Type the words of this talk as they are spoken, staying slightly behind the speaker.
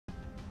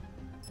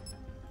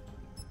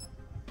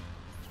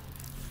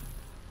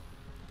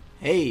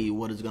Hey,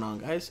 what is going on,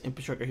 guys?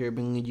 Infrastructure here,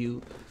 bringing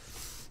you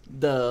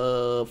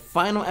the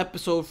final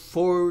episode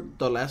for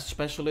the last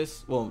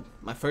specialist. Well,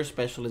 my first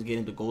specialist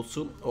getting the gold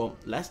suit. Well,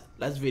 last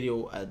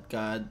video I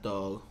got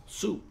the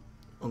suit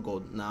on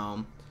gold.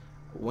 Now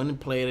went and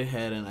played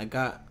ahead, and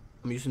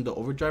I'm using the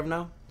overdrive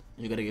now.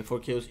 And you gotta get 4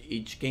 kills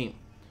each game.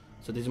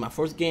 So this is my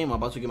first game. I'm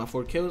about to get my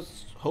 4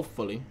 kills,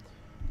 hopefully.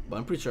 But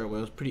I'm pretty sure it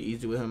was pretty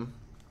easy with him.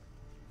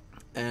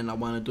 And I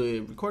want to do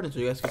it recording so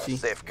you guys can see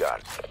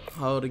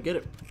how to get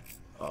it.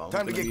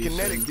 Time to get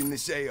kinetic in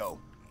this AO.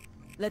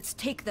 Let's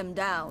take them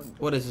down.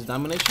 What is this,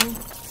 domination?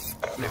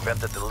 Prevent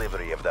the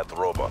delivery of that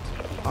robot.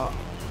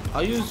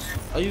 I'll use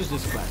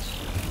this flash.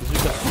 This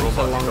is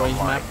a long range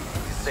map.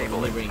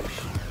 Disable it. Range.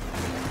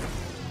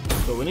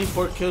 So we need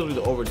 4 kills with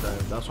the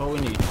overdrive. That's all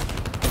we need.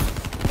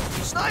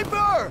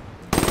 Sniper!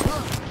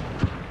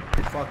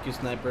 Fuck you,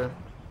 sniper.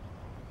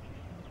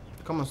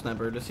 Come on,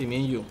 sniper. Let's see me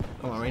and you.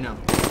 Come on, right now.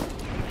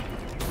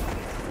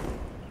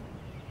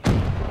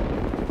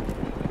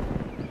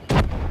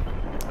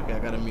 Okay, I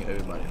gotta mute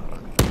everybody. Hold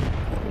on.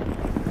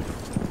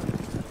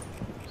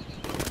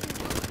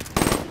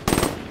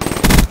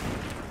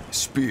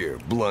 Spear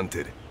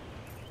blunted.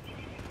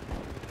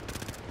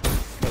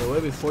 By the way,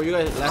 before you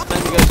guys, last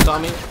time you guys saw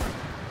me,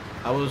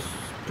 I was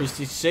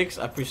prestige 6.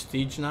 I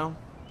prestige now.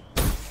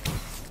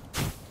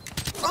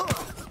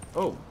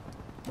 Oh,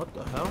 what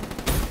the hell?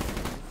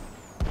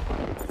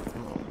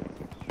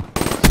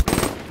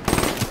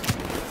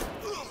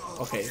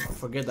 Okay,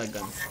 forget that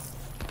gun.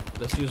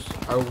 Let's use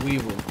our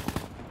Weevil.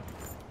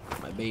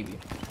 My baby.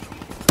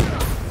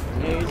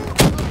 Grenade.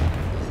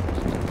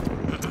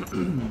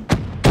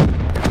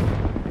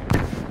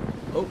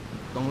 Oh,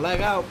 don't lag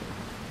out.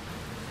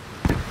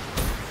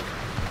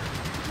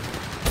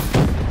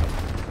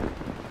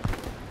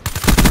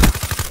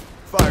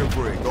 Fire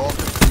break off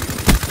the field.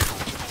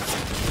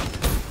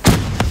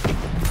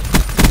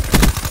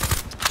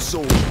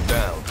 Soldier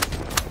down.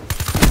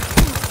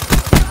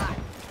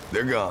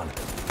 They're gone.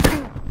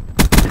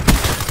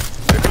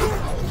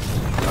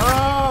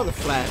 Oh, the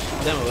flash.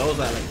 Damn, what was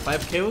that, like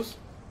 5 kills?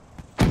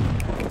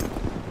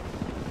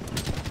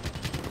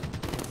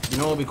 You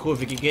know what would be cool if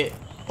we could get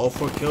all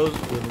 4 kills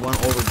with 1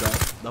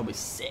 overdrive. That would be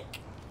sick.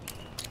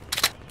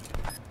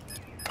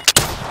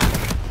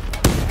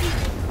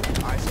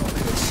 Eyes on the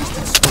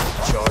assistant scope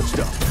charged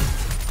up.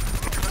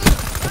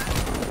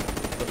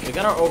 Okay, we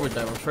got our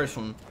overdrive, our first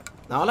one.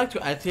 Now I like to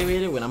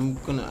activate it when I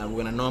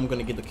know I'm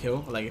gonna get the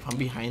kill. Like if I'm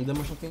behind them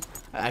or something,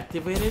 I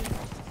activate it,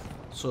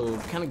 so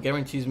it kind of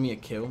guarantees me a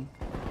kill.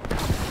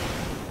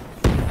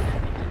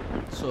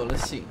 So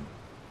let's see.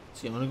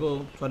 I'm gonna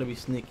go try to be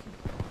sneaky.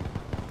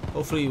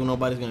 Hopefully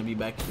nobody's gonna be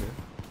back here.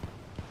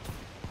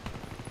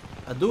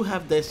 I do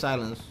have dead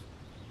silence.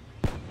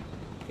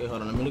 Okay,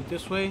 hold on. Let me look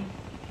this way.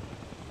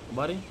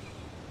 Nobody?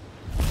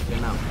 Okay,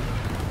 now.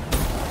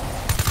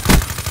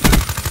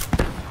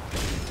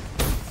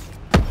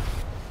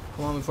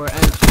 Come on before it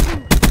ends.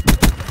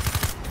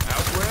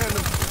 Outran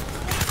them.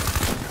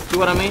 See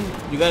what I mean?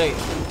 You gotta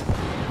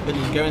get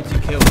this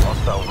guaranteed kill.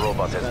 Hostile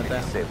robot has been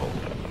disabled.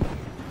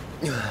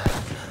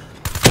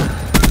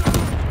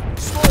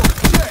 Smoke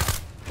check.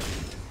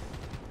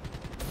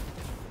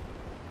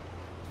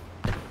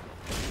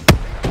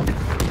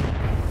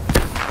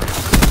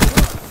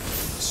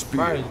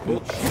 Fire, Spear.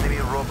 bitch. Enemy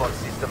robot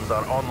systems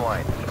are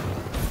online.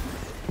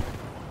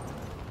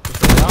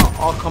 They're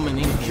all coming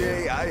in here.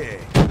 KIA.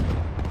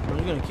 I'm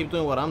just gonna keep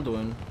doing what I'm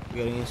doing.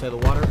 Getting inside the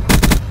water.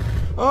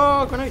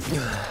 Oh, grenade!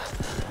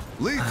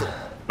 Lethal.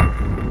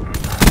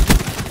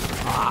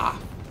 Ah,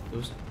 it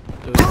was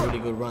a really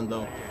good run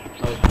though.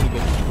 That was pretty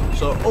good.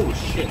 So, oh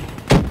shit!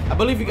 I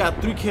believe we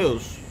got 3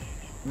 kills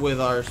with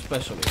our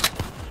specialist.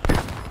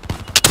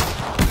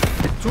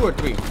 2 or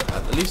 3,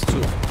 at least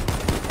 2.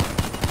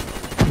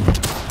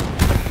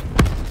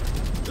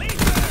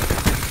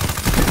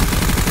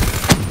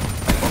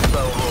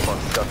 Hostile robot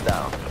shut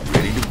down.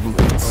 Ready to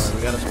blitz. Alright,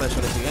 we got a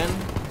specialist again.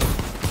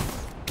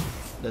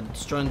 The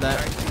destroying that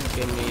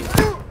gave me.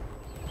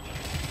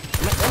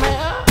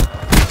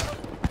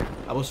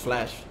 I was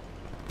flash,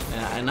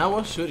 and I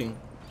was shooting.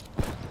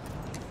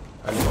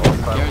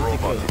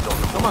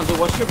 Come on, dude,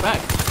 watch your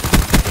back.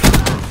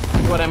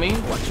 You know what I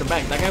mean? Watch your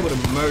back. That guy would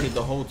have murdered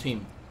the whole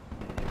team.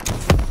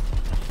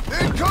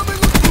 Incoming.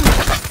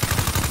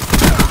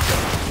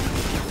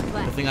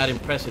 I think I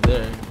didn't press it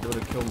there. They would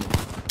have killed me.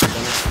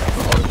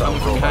 Coming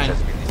from Robot behind.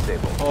 has been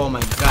disabled. Oh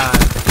my god.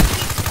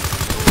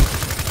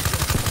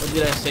 What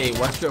did I say?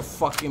 Watch your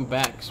fucking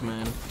backs,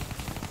 man.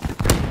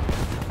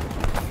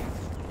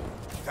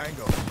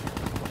 Tango.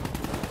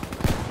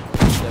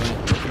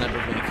 They're never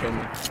gonna kill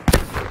me.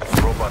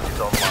 Robot is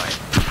online.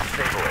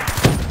 Disable it.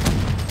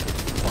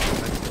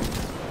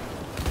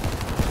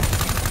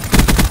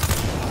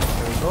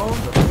 There we go.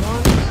 That's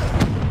 1.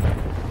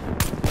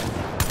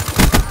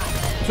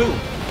 2.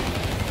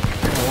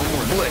 One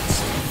more. Blitz.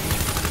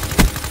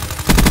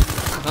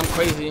 I'm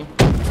crazy.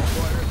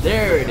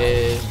 There it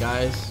is,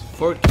 guys.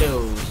 4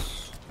 kills.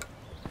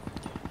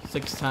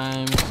 6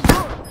 times.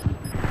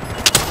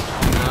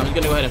 Now I'm just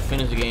gonna go ahead and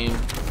finish the game.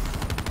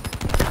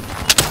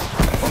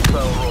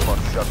 Hostile robot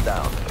shut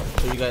down.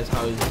 Show you guys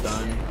how it's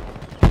done.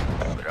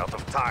 We're out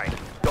of time.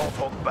 Don't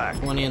hold back.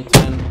 20 and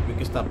 10. We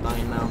can stop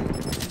dying now.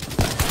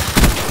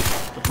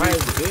 Surprise,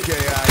 bitch.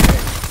 KIA.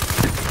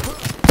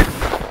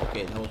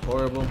 Okay, that was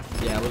horrible.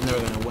 Yeah, I was never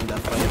gonna win that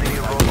fight. Enemy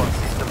robot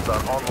systems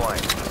are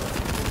online.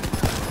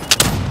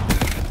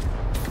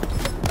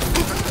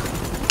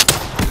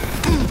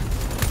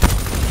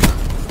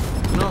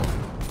 You know,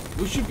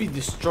 we should be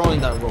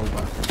destroying that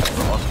robot.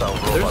 Hostile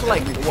robot There's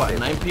like, has been what,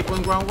 disabled. 9 people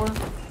in ground war?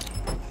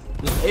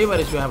 Just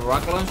everybody should have a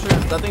rocket launcher.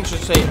 That thing should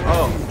say,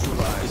 oh,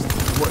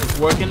 it's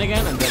working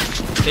again, and then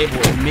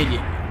disable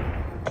immediately.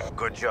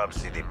 Good job,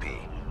 CDP.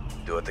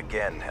 Do it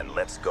again and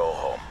let's go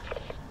home.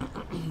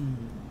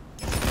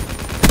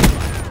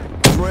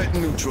 Threat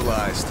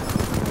neutralized.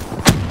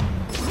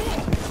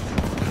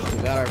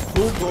 We got our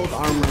full gold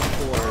armor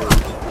for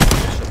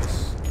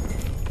ships.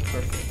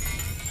 Perfect.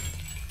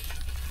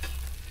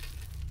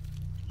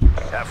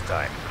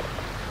 Halftime.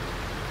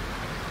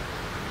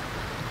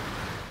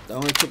 That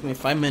only took me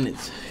 5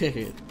 minutes.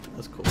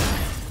 That's cool.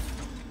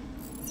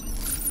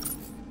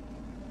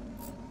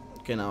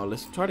 Okay, now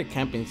let's try to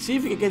camp and see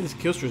if we can get these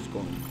kill streaks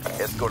going.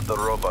 Escort the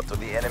robot to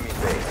the enemy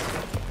base.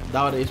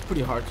 Nowadays, it's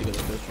pretty hard to get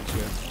the kill streaks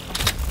here.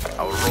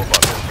 Our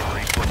robot has been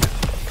rebooted.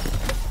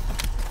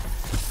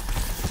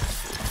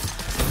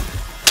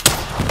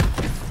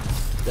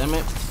 Damn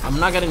it. I'm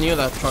not getting near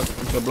that truck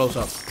until it blows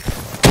up.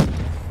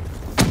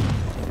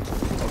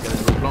 Okay,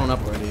 it's blown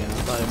up already. Yeah. I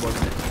thought it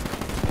wasn't.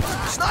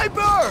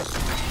 Sniper!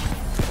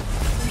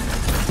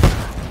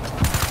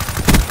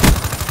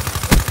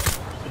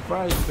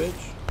 Surprise,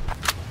 bitch.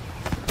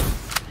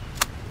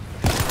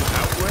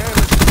 Outran.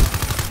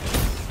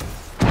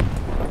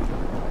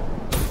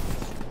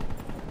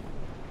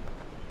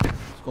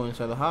 Let's go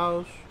inside the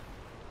house.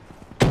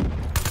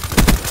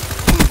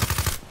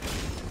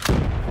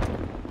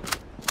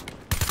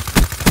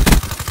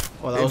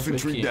 Oh, that was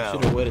Infantry risky. down.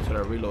 Should have waited till I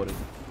reloaded.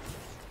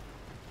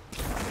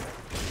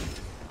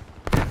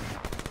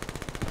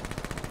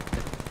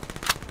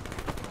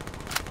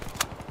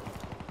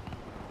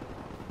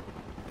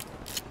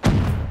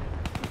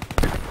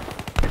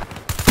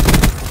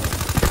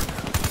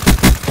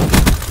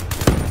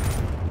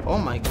 Oh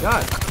my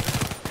god.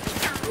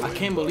 I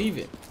can't believe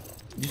it.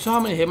 You saw how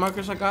many hit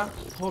markers I got?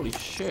 Holy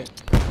shit.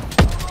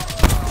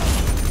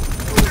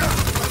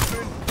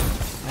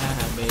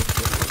 Ah, bitch.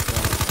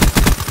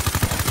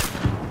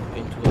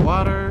 Into the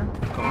water.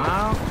 Come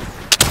out.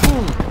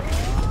 Boom.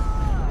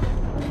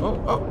 Oh,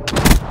 oh.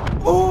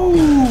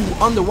 Oh!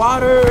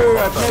 Underwater!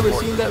 I've never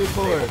seen that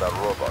before. Disabled our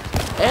robot.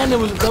 And it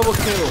was a double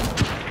kill.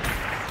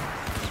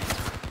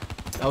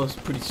 That was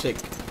pretty sick.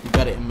 You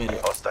gotta admit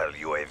it. Hostile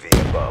UAV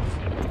above.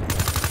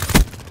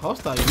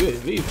 Hostile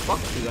UAV.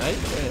 Fuck you guys.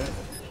 Yeah.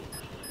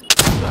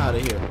 Get out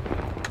of here.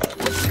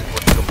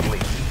 Sequence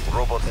complete.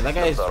 Robot Yeah, that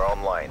guy systems is- are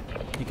online.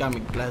 He got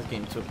me last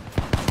game too.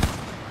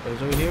 Wait,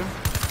 he's over here.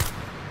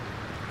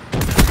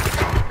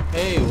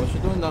 Hey, what you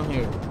doing down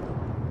here?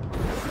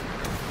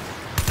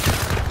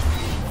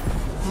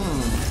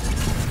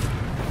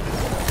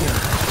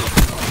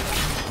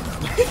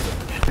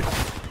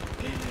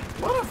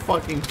 What a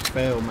fucking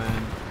fail,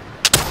 man.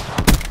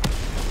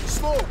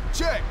 Smoke,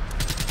 check.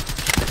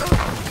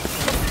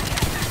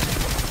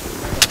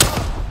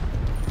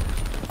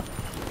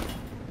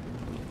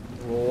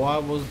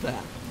 What was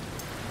that?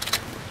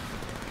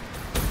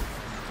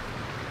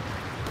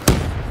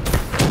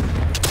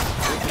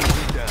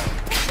 Infantry down.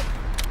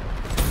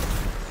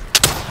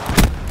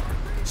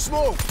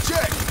 Smoke,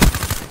 check.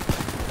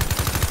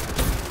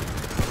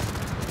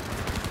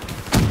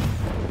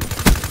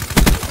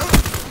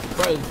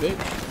 Surprise,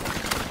 bitch.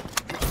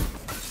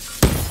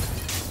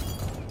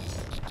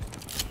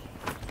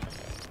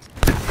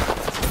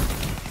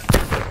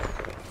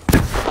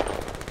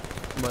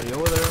 Somebody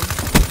over there.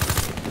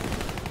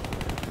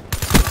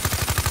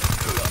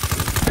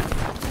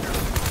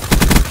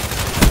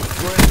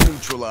 Threat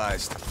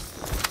neutralized.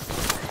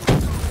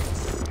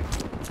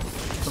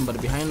 Somebody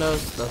behind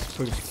us. That's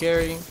pretty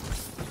scary.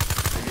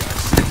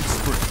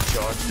 Sprint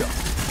charged up.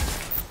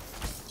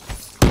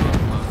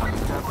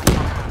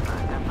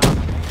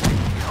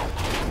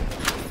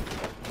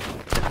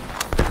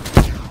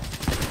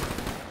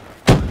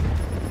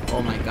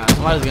 Oh my god,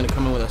 somebody's gonna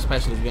come in with a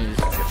specialist gun and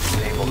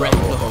just wreck the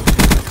whole thing.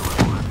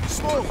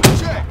 Smoke,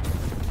 check.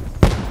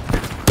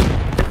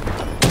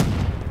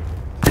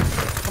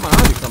 Come on,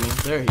 how's he coming?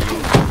 There he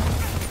is.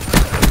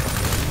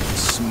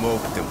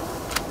 Smoked him.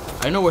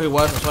 I know where he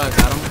was, that's why I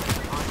got him.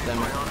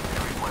 Damn it.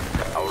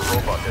 Our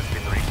robot has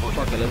been rebooted.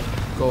 Fuck it, let's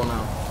go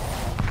now.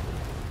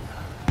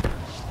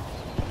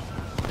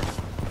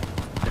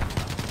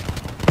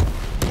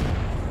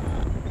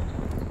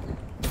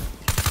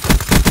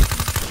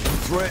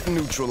 Threat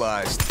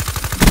neutralized.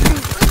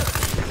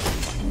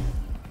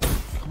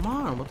 Come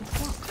on, what the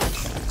fuck?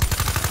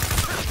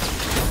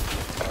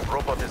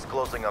 Robot is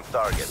closing on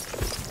target.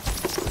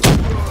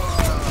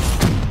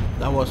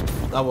 That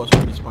was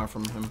pretty smart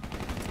from him.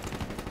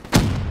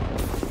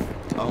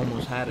 I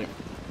almost had it.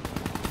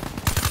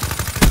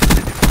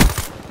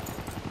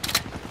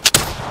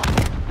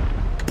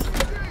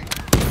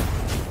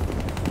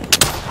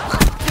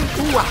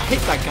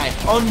 hit that guy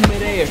on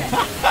midair.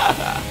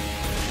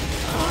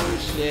 Oh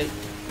shit.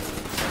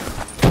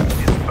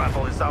 This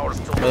battle is ours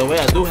to By the way,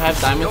 I do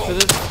have diamonds for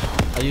this.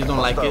 I just don't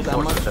like it that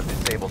much. Have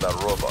disabled our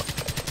robot.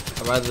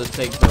 I'd rather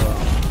take the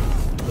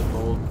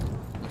gold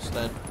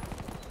instead.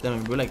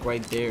 Damn, we're like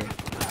right there.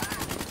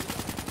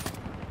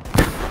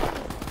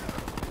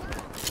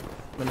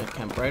 I'm gonna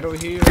camp right over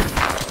here.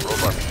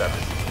 Robot status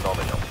is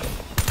nominal.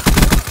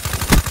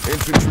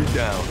 Infantry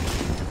down.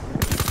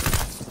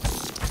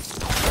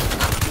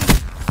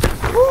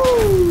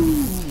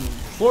 Woo!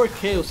 4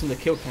 kills in the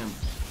kill cam.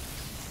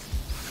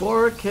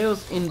 4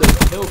 kills in the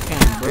kill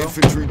cam, bro.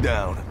 Infantry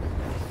down.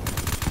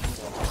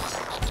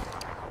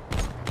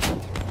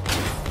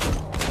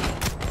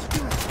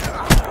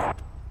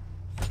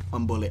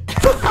 One bullet.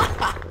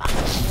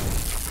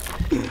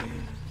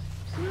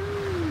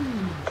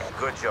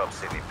 Good job,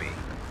 CDP.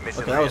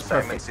 Mission Okay, that was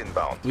reassignments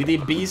inbound. We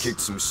did beast Kicked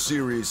some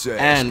serious ass,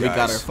 and we got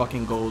our guys.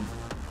 fucking gold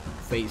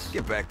face.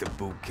 Get back to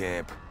boot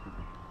camp.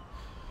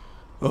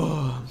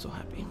 Oh, I'm so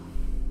happy.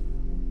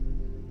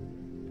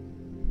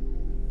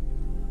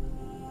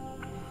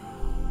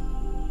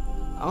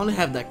 I only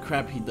have that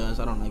crap he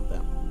does. I don't like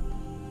that.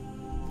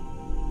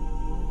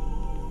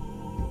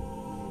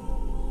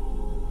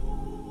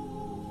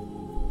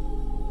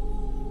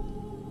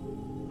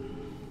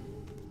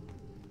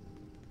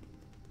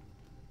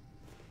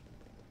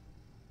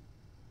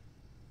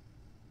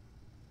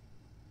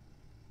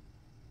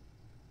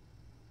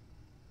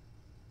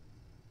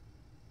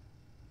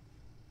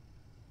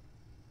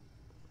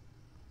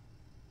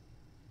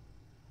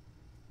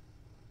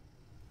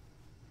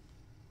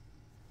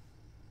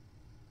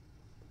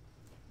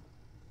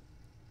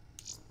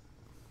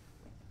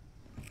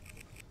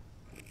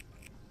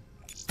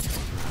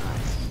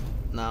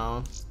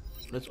 Now,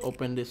 let's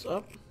open this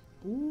up.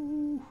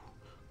 Ooh,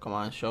 come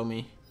on, show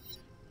me.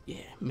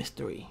 Yeah,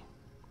 mystery.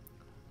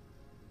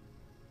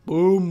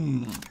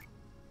 Boom.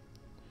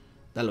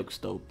 That looks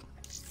dope.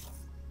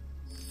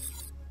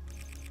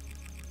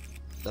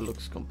 That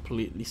looks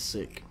completely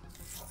sick.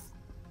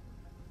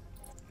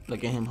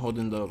 Look at him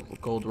holding the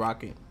gold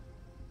rocket.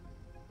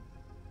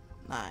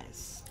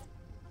 Nice.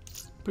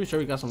 Pretty sure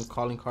we got some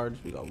calling cards.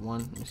 We got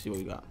one. Let me see what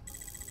we got.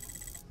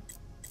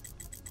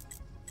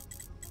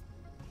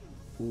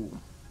 Ooh.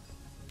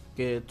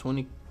 Get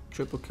 20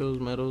 triple kills,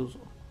 medals.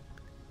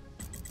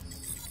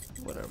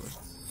 Whatever.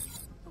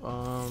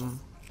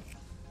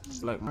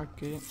 Black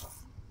market.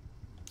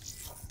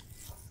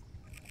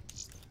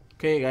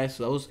 Okay, guys,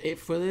 so that was it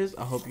for this.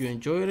 I hope you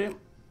enjoyed it.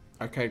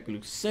 Our character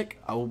looks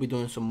sick. I will be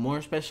doing some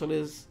more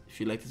specialists.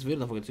 If you like this video,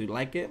 don't forget to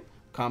like it,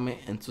 comment,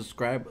 and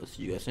subscribe. I'll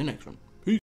see you guys in the next one.